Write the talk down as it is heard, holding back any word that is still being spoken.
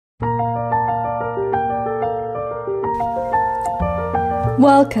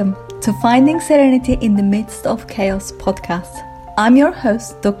Welcome to Finding Serenity in the Midst of Chaos podcast. I'm your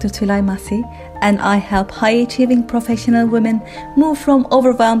host, Dr. Tulay Masi, and I help high-achieving professional women move from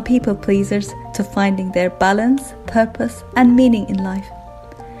overwhelmed people pleasers to finding their balance, purpose, and meaning in life.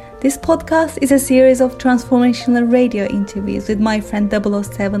 This podcast is a series of transformational radio interviews with my friend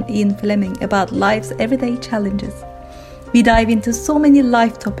 007 Ian Fleming about life's everyday challenges. We dive into so many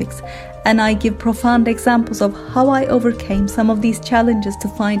life topics, and I give profound examples of how I overcame some of these challenges to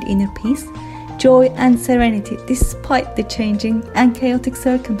find inner peace, joy, and serenity despite the changing and chaotic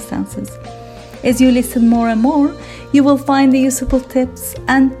circumstances. As you listen more and more, you will find the useful tips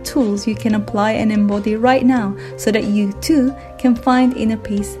and tools you can apply and embody right now so that you too can find inner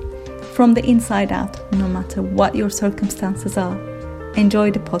peace from the inside out, no matter what your circumstances are. Enjoy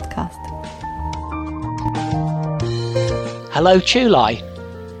the podcast. Hello, Tulay.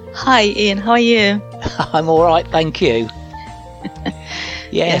 Hi, Ian. How are you? I'm all right, thank you.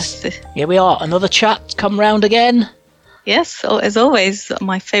 Yes. Here we are. Another chat come round again. Yes, so as always,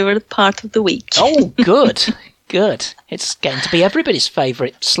 my favourite part of the week. Oh, good. Good. It's getting to be everybody's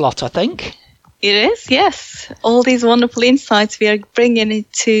favourite slot, I think. It is, yes. All these wonderful insights we are bringing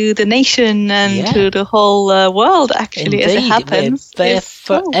it to the nation and to the whole world, actually, Indeed, as it happens. We're there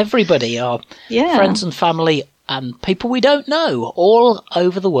for everybody, our friends and family and people we don't know all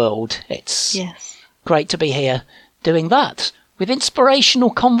over the world. It's great to be here doing that with inspirational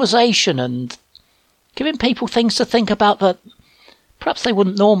conversation and giving people things to think about that perhaps they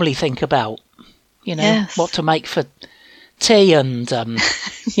wouldn't normally think about. You know, what to make for tea and,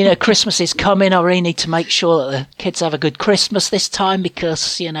 you know, Christmas is coming. I really need to make sure that the kids have a good Christmas this time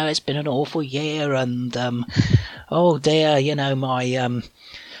because, you know, it's been an awful year and, oh dear, you know, my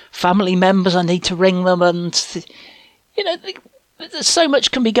family members, I need to ring them and, you know, there's so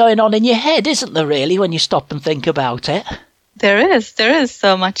much can be going on in your head, isn't there, really, when you stop and think about it? There is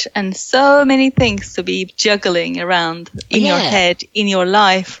so much and so many things to be juggling around in your head, in your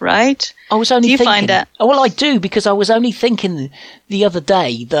life, right? I was only thinking, find that? Oh, well, I do, because I was only thinking the other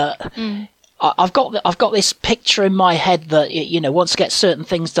day that I've got this picture in my head that, you know, once I get certain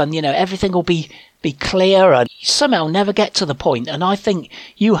things done, you know, everything will be clear and somehow never get to the point. And I think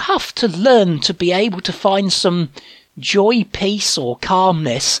you have to learn to be able to find some joy, peace or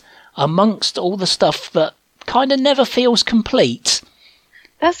calmness amongst all the stuff that kind of never feels complete.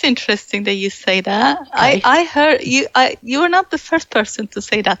 That's interesting that you say that. Okay. I heard you. You are not the first person to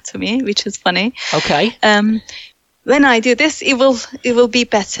say that to me, which is funny. Okay. When I do this, it will be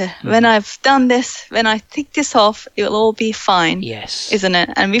better. When I've done this, when I tick this off, it will all be fine. Yes. Isn't it?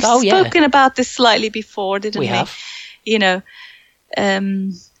 And we've spoken about this slightly before, didn't we? We have. You know,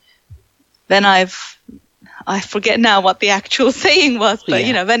 when I forget now what the actual saying was, but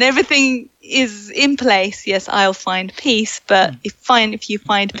you know, when everything is in place, yes, I'll find peace. But if you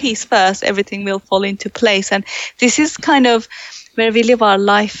find peace first, everything will fall into place. And this is kind of where we live our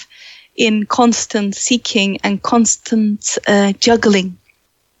life in constant seeking and constant juggling.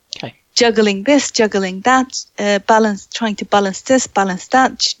 Okay. Juggling this, juggling that, trying to balance this, balance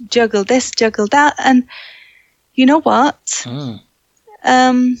that, juggle this, juggle that. And you know what?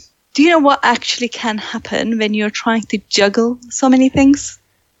 Do you know what actually can happen when you're trying to juggle so many things?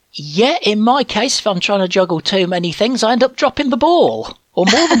 Yeah, in my case, if I'm trying to juggle too many things, I end up dropping the ball, or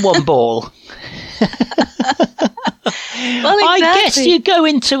more than one ball. Well, exactly. I guess you go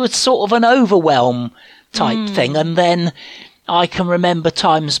into a sort of an overwhelm type thing, and then I can remember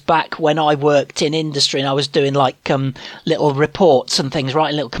times back when I worked in industry and I was doing like little reports and things,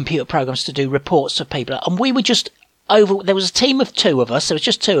 writing little computer programs to do reports for people, and we were just there was a team of two of us, there was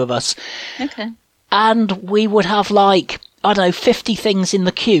just two of us. Okay. And we would have like, I don't know, 50 things in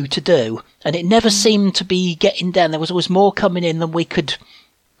the queue to do, and it never seemed to be getting down. There was always more coming in than we could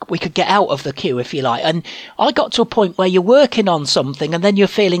get out of the queue, if you like. And I got to a point where you're working on something and then you're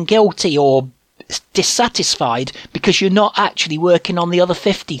feeling guilty or dissatisfied because you're not actually working on the other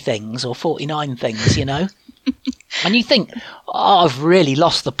 50 things or 49 things, you know? And you think, oh, I've really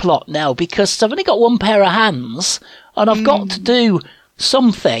lost the plot now because I've only got one pair of hands and I've got to do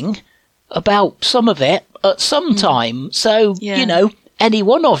something about some of it at some time. So, you know, any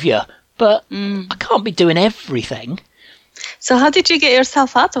one of you, but I can't be doing everything. So how did you get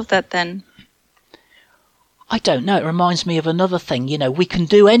yourself out of that then? I don't know. It reminds me of another thing. You know, we can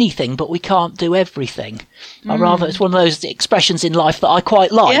do anything, but we can't do everything. Or rather, it's one of those expressions in life that I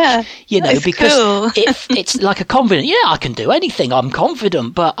quite like. Yeah, you know, because cool. if it's like a confident, I can do anything. I'm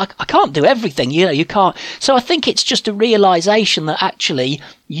confident, but I can't do everything. You know, you can't. So I think it's just a realization that actually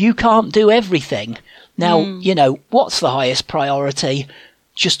you can't do everything. Now, you know, what's the highest priority?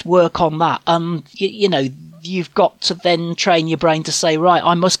 Just work on that. You know, you've got to then train your brain to say, right,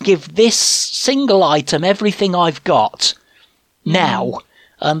 I must give this single item everything I've got now.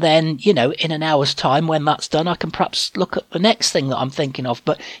 And then, in an hour's time, when that's done, I can perhaps look at the next thing that I'm thinking of.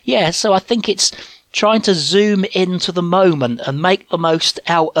 But yeah, so I think it's trying to zoom into the moment and make the most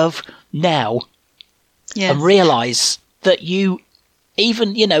out of now. Yes. And realise that even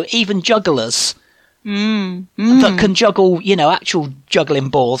jugglers that can juggle, actual juggling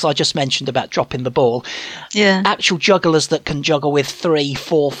balls. I just mentioned about dropping the ball. Yeah. Actual jugglers that can juggle with 3,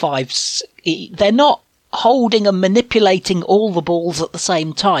 4, 5, they're not holding and manipulating all the balls at the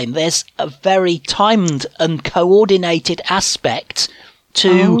same time. There's a very timed and coordinated aspect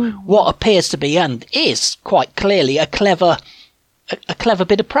to what appears to be and is quite clearly a clever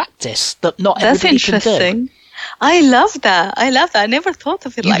bit of practice that not everybody can do. That's interesting. I love that. I never thought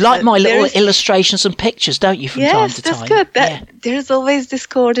of it like that. You like my little illustrations and pictures, don't you, from time to time? Yes, that's good. There's always this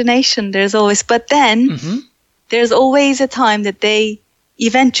coordination. But then there's always a time that they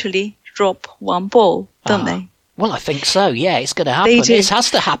eventually drop one ball, don't they? Well, I think so, yeah. It's going to happen. It has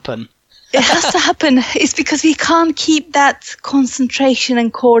to happen. It has to happen. It's because we can't keep that concentration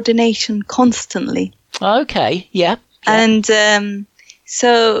and coordination constantly. Okay, yeah. And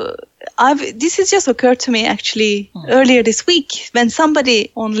so this has just occurred to me actually earlier this week when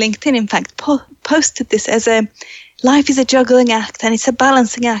somebody on LinkedIn, in fact, posted this as life is a juggling act and it's a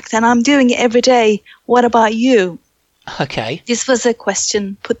balancing act and I'm doing it every day. What about you? Okay. This was a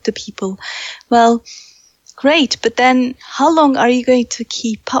question put to people. Well, great, but then how long are you going to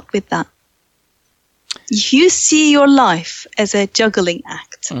keep up with that? If you see your life as a juggling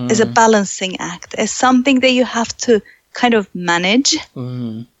act, as a balancing act, as something that you have to kind of manage,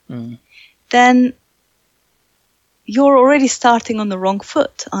 then you're already starting on the wrong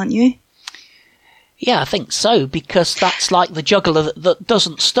foot, aren't you? Yeah, I think so, because that's like the juggler that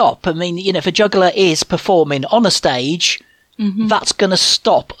doesn't stop. I mean, if a juggler is performing on a stage, that's going to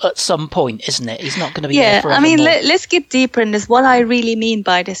stop at some point, isn't it? He's not going to be there forever. I mean, let's get deeper in this. What I really mean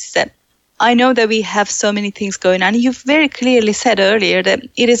by this is that I know that we have so many things going on. You've very clearly said earlier that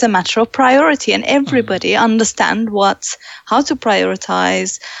it is a matter of priority, and everybody understand how to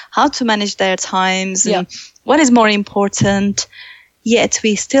prioritize, how to manage their times, and what is more important. Yet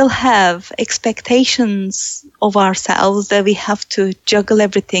we still have expectations of ourselves that we have to juggle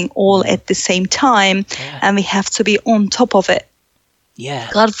everything all at the same time, and we have to be on top of it. Yeah.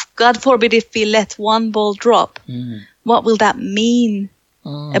 God forbid if we let one ball drop. What will that mean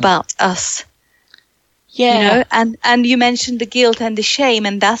about us? Yeah. And you mentioned the guilt and the shame,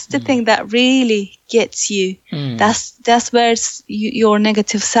 and that's the thing that really gets you. That's where your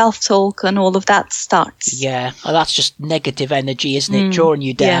negative self-talk and all of that starts. Yeah, that's just negative energy, isn't it? Drawing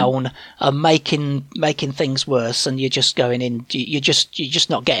you down and making things worse, and you're just going in. You're just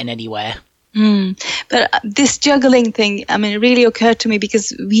not getting anywhere. But this juggling thing, I mean, it really occurred to me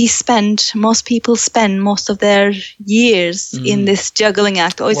because most people spend most of their years in this juggling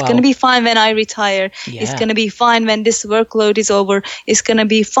act. It's going to be fine when I retire. Yeah. It's going to be fine when this workload is over. It's going to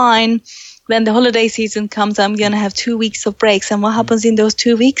be fine when the holiday season comes. I'm going to have 2 weeks of breaks. And what happens in those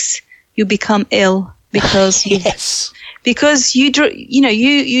 2 weeks? You become ill because because you're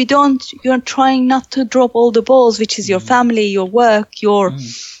trying not to drop all the balls, which is your family, your work, your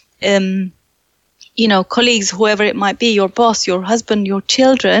colleagues, whoever it might be, your boss, your husband, your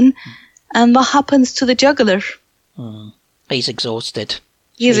children. And what happens to the juggler? He's exhausted.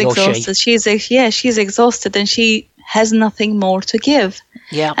 He's exhausted. She's exhausted, and she has nothing more to give.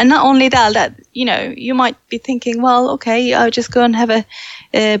 Yeah. And not only that, you might be thinking, well, okay, I'll just go and have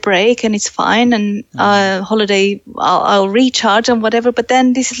a break and it's fine, and holiday, I'll recharge and whatever. But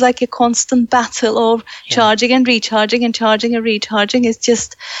then this is like a constant battle of charging and recharging and charging and recharging. It's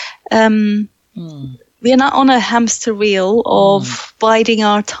just, we are not on a hamster wheel of biding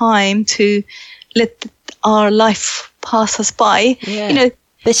our time to let our life pass us by. Yeah.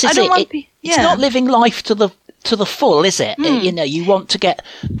 This is it. It's not living life to the full, is it? You want to get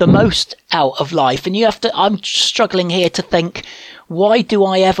the most out of life, and I'm struggling here to think, why do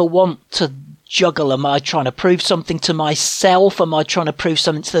I ever want to juggle? Am I trying to prove something to myself? Am I trying to prove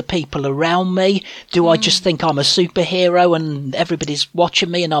something to the people around me? Do I just think I'm a superhero and everybody's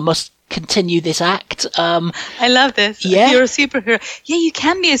watching me and I must continue this act? I love this. Yeah. You're a superhero. Yeah, you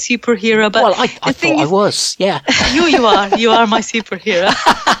can be a superhero, but I thought I was. Yeah. You are my superhero.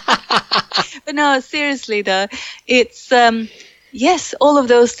 But no, seriously though, it's yes, all of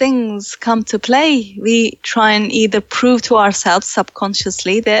those things come to play. We try and either prove to ourselves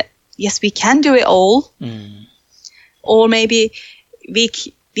subconsciously that yes, we can do it all, or maybe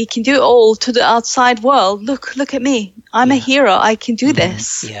we can do all to the outside world. Look at me. I'm a hero. I can do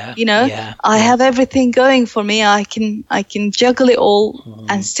this. I have everything going for me. I can juggle it all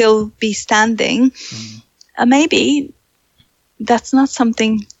and still be standing. And maybe that's not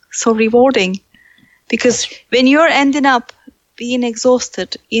something so rewarding, because when you're ending up being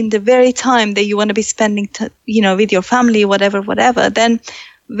exhausted in the very time that you want to be spending, with your family, whatever, then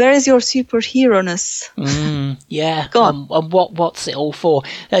where is your superhero-ness? Gone. And what's it all for?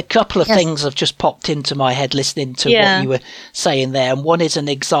 A couple of things have just popped into my head listening to what you were saying there. And one is an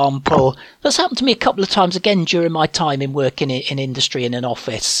example that's happened to me a couple of times again during my time in working in industry in an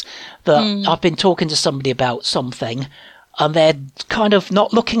office, that I've been talking to somebody about something and they're kind of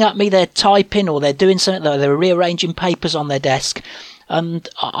not looking at me, they're typing or they're doing something, they're rearranging papers on their desk. And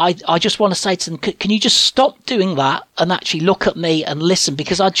I just want to say to them, can you just stop doing that and actually look at me and listen?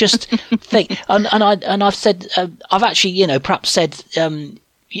 Because I just think, and I've said, I've actually, perhaps said,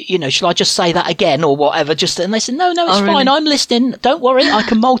 shall I just say that again or whatever? And they said, no, it's fine. Really? I'm listening. Don't worry. I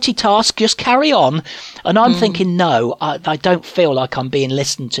can multitask. Just carry on. And I'm thinking, no, I don't feel like I'm being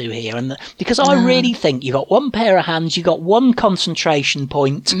listened to here. And because I really think you got one pair of hands, you got one concentration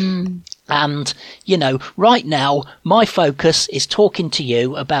point. And, right now, my focus is talking to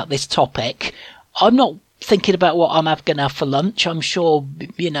you about this topic. I'm not thinking about what I'm going to have for lunch. I'm sure,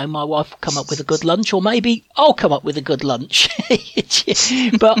 my wife will come up with a good lunch, or maybe I'll come up with a good lunch.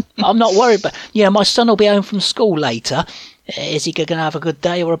 But I'm not worried. But, my son will be home from school later. Is he going to have a good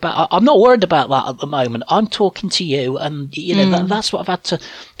day or about? I'm not worried about that at the moment. I'm talking to you, and, that's what I've had to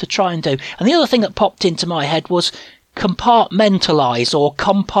try and do. And the other thing that popped into my head was compartmentalise or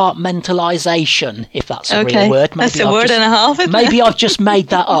compartmentalisation, if that's a real word. Maybe that's a word and a half. Maybe I've just made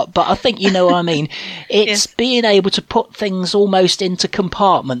that up, but I think you know what I mean. It's being able to put things almost into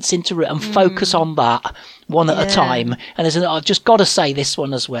compartments, and focus on that one at a time. And I've just got to say this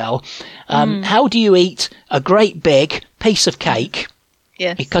one as well. How do you eat a great big piece of cake?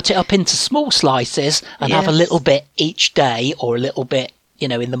 Yes. You cut it up into small slices and have a little bit each day, or a little bit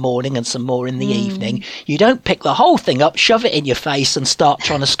in the morning and some more in the evening. You don't pick the whole thing up, shove it in your face and start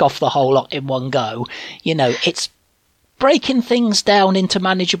trying to scoff the whole lot in one go. It's breaking things down into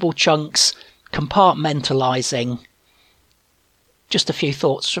manageable chunks, compartmentalising. Just a few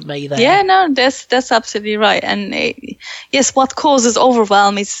thoughts from me there. Yeah, no, that's absolutely right. And what causes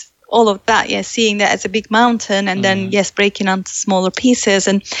overwhelm is all of that, seeing that as a big mountain and then, breaking onto smaller pieces.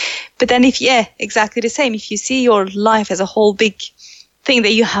 But then exactly the same. If you see your life as a whole big thing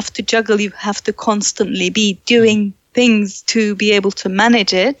that you have to juggle, you have to constantly be doing things to be able to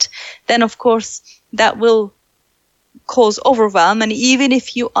manage it, then of course that will cause overwhelm. And even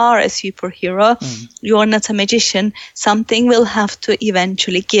if you are a superhero, you're not a magician, something will have to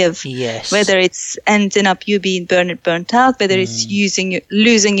eventually give. Yes. Whether it's ending up you being burnt out, whether it's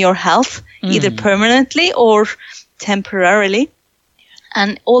losing your health, either permanently or temporarily.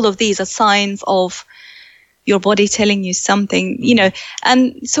 And all of these are signs of your body telling you something,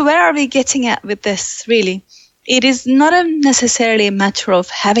 And so where are we getting at with this, really? It is not necessarily a matter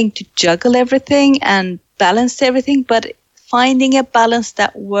of having to juggle everything and balance everything, but finding a balance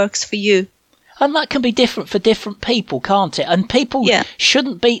that works for you. And that can be different for different people, can't it? And people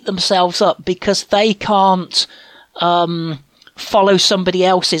shouldn't beat themselves up because they can't follow somebody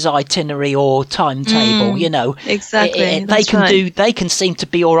else's itinerary or timetable, Exactly. They can seem to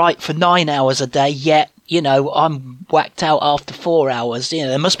be all right for 9 hours a day, yet I'm whacked out after 4 hours.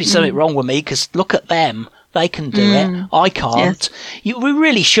 There must be something wrong with me because look at them. They can do it. I can't. Yes. We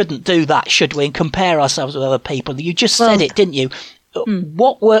really shouldn't do that, should we? And compare ourselves with other people. You just said it, didn't you?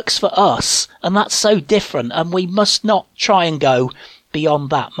 What works for us? And that's so different. And we must not try and go beyond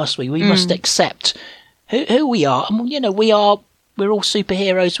that, must we? We must accept who we are. And, we're all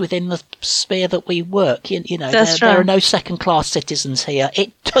superheroes within the sphere that we work. There are no second-class citizens here.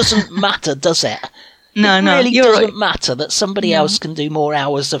 It doesn't matter, does it? No, it really doesn't matter that somebody else can do more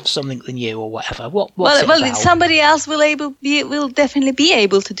hours of something than you or whatever. What's it about? Somebody else will definitely be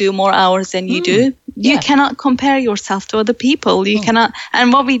able to do more hours than you do. You cannot compare yourself to other people. You cannot.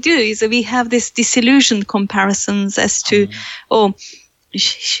 And what we do is that we have this disillusioned comparisons as to,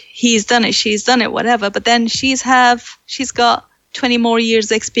 he's done it, she's done it, whatever. But then she's got 20 more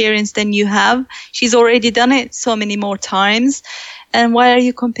years experience than you have. She's already done it so many more times. And why are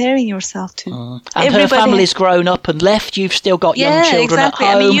you comparing yourself to? And her family's grown up and left. You've still got young children at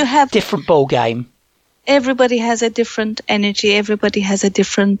home. You have different ball game. Everybody has a different energy. Everybody has a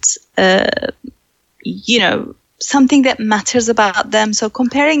different, something that matters about them. So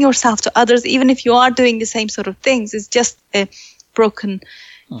comparing yourself to others, even if you are doing the same sort of things, is just a broken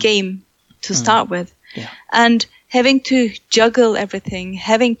game to start with. Yeah. And having to juggle everything,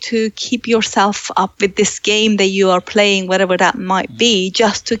 having to keep yourself up with this game that you are playing, whatever that might be,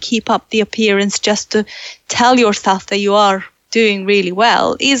 just to keep up the appearance, just to tell yourself that you are doing really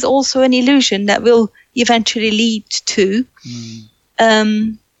well, is also an illusion that will eventually lead to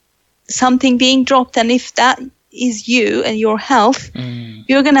something being dropped. And if that is you and your health,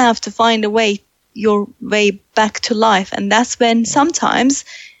 you're going to have to find your way back to life. And that's when sometimes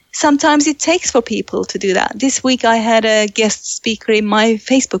it takes for people to do that. This week I had a guest speaker in my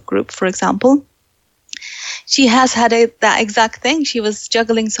Facebook group, for example. She has had that exact thing. She was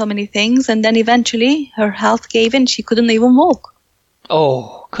juggling so many things, and then eventually her health gave in. She couldn't even walk.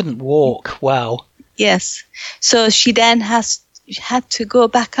 Oh, couldn't walk. Wow. Yes. So she then had to go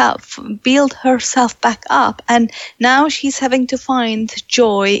back up, build herself back up, and now she's having to find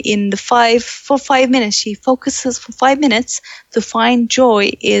joy in for 5 minutes. She focuses for 5 minutes to find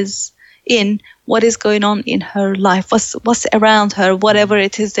joy in what is going on in her life, what's around her, whatever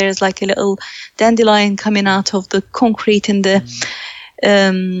it is. There's like a little dandelion coming out of the concrete in the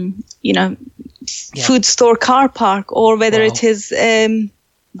food store car park, or whether it is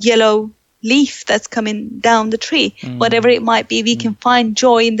yellow leaf that's coming down the tree, whatever it might be. We can find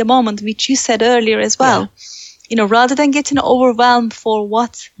joy in the moment, which you said earlier as well. Rather than getting overwhelmed for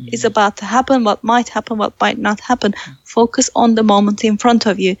what is about to happen, what might happen, what might not happen, focus on the moment in front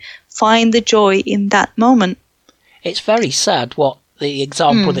of you. Find the joy in that moment. It's very sad what the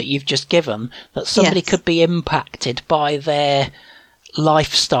example that you've just given, that somebody could be impacted by their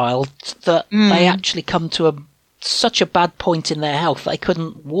lifestyle, that they actually come to such a bad point in their health they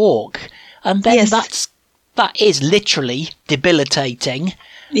couldn't walk. And then that is literally debilitating,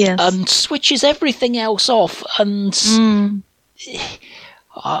 and switches everything else off. And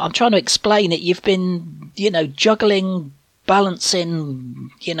I'm trying to explain it. You've been, juggling,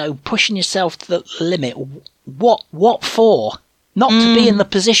 balancing, pushing yourself to the limit. What for? Not to be in the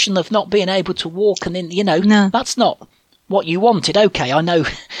position of not being able to walk, and then, that's not what you wanted. Okay, I know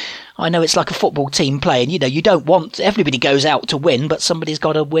it's like a football team playing. You don't want, everybody goes out to win, but somebody's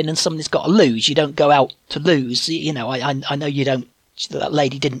got to win and somebody's got to lose. You don't go out to lose. I know you don't. That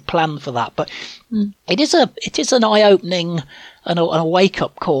lady didn't plan for that, but it is an eye-opening and a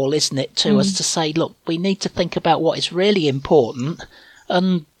wake-up call, isn't it, to us, to say, look, we need to think about what is really important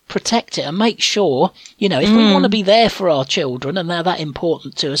and protect it and make sure, if we want to be there for our children and they're that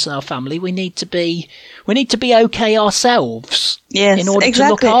important to us and our family, we need to be okay ourselves in order to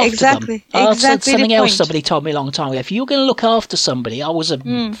look after them. I said something else somebody told me a long time ago. If you're going to look after somebody, I was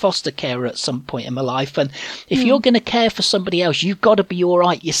a foster carer at some point in my life, and if you're going to care for somebody else, you've got to be all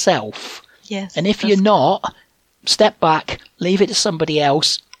right yourself. Yes. And if you're not, step back, leave it to somebody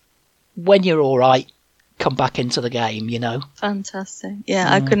else. When you're all right, come back into the game, Fantastic.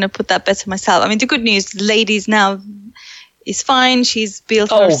 Yeah, I couldn't have put that better myself. I mean, the good news, ladies now is fine. She's built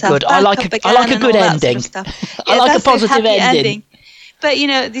herself good. back I like a good ending. Sort of I like a positive ending. But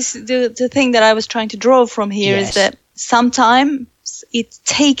this the thing that I was trying to draw from here is that sometimes it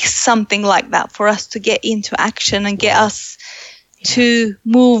takes something like that for us to get into action and get us to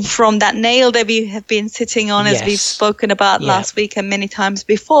move from that nail that we have been sitting on, as we've spoken about last week and many times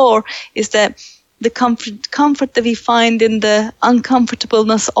before, is that the comfort that we find in the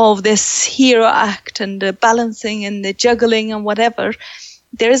uncomfortableness of this hero act and the balancing and the juggling and whatever,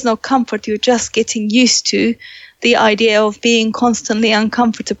 there is no comfort. You're just getting used to the idea of being constantly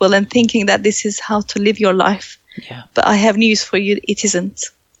uncomfortable and thinking that this is how to live your life. Yeah. But I have news for you, it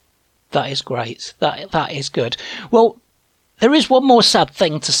isn't. That is great. That is good. Well, there is one more sad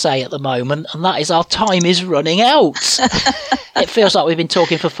thing to say at the moment, and that is our time is running out. It feels like we've been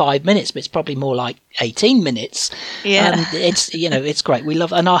talking for 5 minutes, but it's probably more like 18 minutes. Yeah. And it's great. We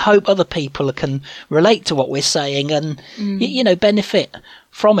love, and I hope other people can relate to what we're saying and, benefit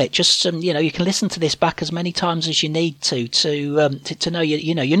from it. Just, you can listen to this back as many times as you need to know,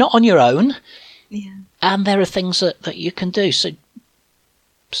 you're not on your own. Yeah. And there are things that you can do. So,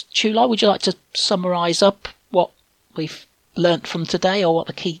 Tulay, would you like to summarise up what we've learnt from today, or what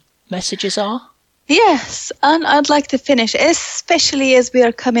the key messages are? Yes, and I'd like to finish, especially as we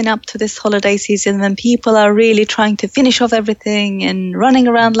are coming up to this holiday season when people are really trying to finish off everything and running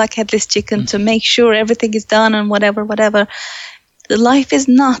around like headless chicken to make sure everything is done and whatever. The life is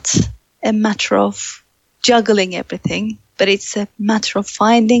not a matter of juggling everything, but it's a matter of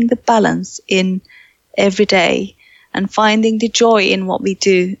finding the balance in every day and finding the joy in what we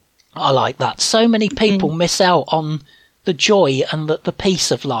do. I like that. So many people miss out on the joy and the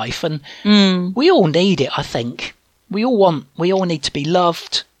peace of life, and we all need it. I think we all need to be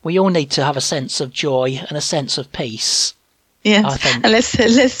loved. We all need to have a sense of joy and a sense of peace. Yes. I think. And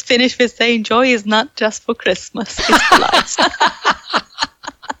let's finish with saying joy is not just for Christmas. It's for life.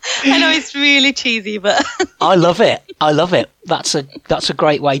 I know it's really cheesy, but I love it. That's a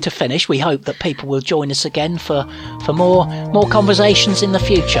great way to finish. We hope that people will join us again for more conversations in the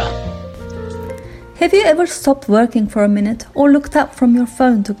future. Have you ever stopped working for a minute or looked up from your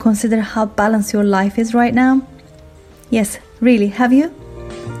phone to consider how balanced your life is right now? Yes, really, have you?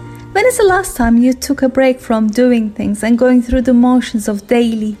 When is the last time you took a break from doing things and going through the motions of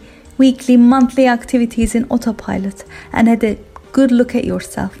daily, weekly, monthly activities in autopilot and had a good look at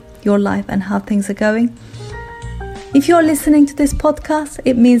yourself, your life, and how things are going? If you're listening to this podcast,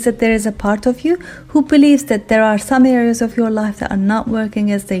 it means that there is a part of you who believes that there are some areas of your life that are not working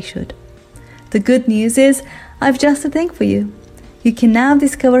as they should. The good news is, I've just a thing for you. You can now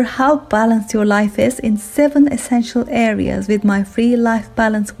discover how balanced your life is in 7 essential areas with my free Life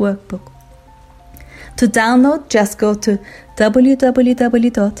Balance Workbook. To download, just go to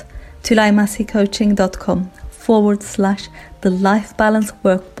www.tulaimassicoaching.com/the Life Balance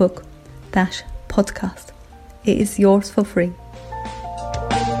Workbook -podcast. It is yours for free.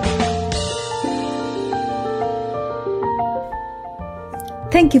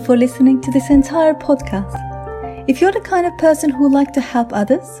 Thank you for listening to this entire podcast. If you're the kind of person who would like to help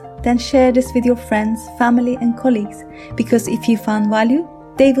others, then share this with your friends, family and colleagues, because if you found value,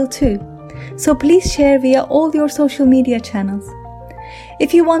 they will too. So please share via all your social media channels.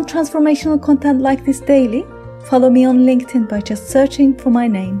 If you want transformational content like this daily, follow me on LinkedIn by just searching for my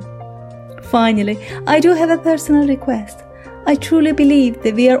name. Finally, I do have a personal request. I truly believe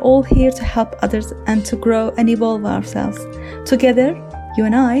that we are all here to help others and to grow and evolve ourselves. Together, you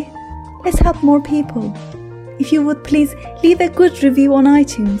and I, let's help more people. If you would please leave a good review on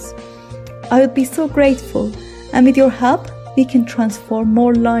iTunes. I would be so grateful, and with your help, we can transform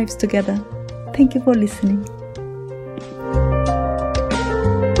more lives together. Thank you for listening.